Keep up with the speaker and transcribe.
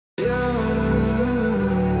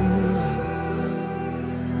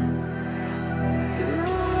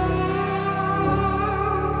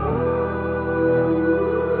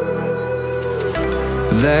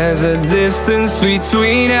There's a distance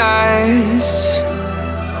between us.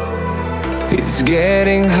 It's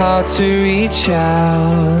getting hard to reach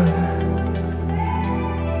out.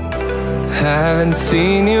 Haven't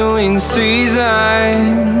seen you in seasons,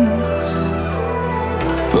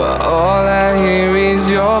 but all I hear is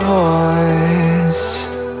your voice.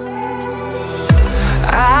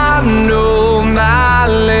 I know my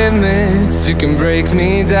limits, you can break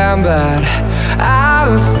me down, but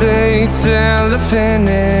I'll stay till the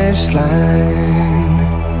finish line.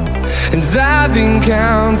 And I've been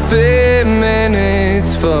counting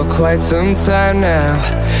minutes for quite some time now,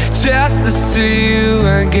 just to see you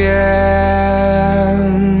again.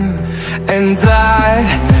 And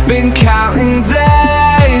I've been counting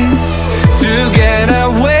days to get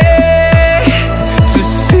away, to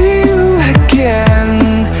see you again,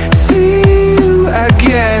 see you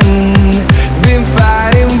again. Been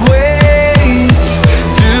fighting ways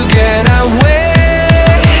to get away,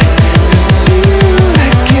 to see you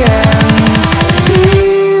again, see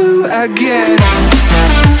you again.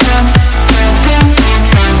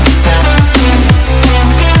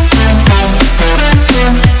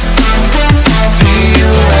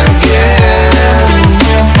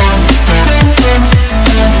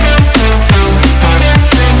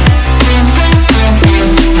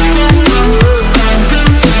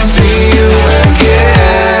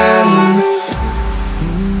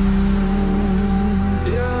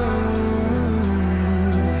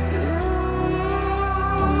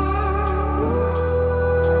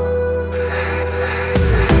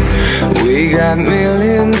 We got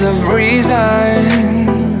millions of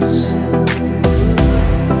reasons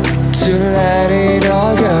to let it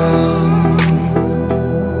all go.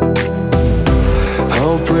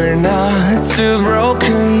 Hope we're not too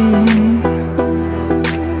broken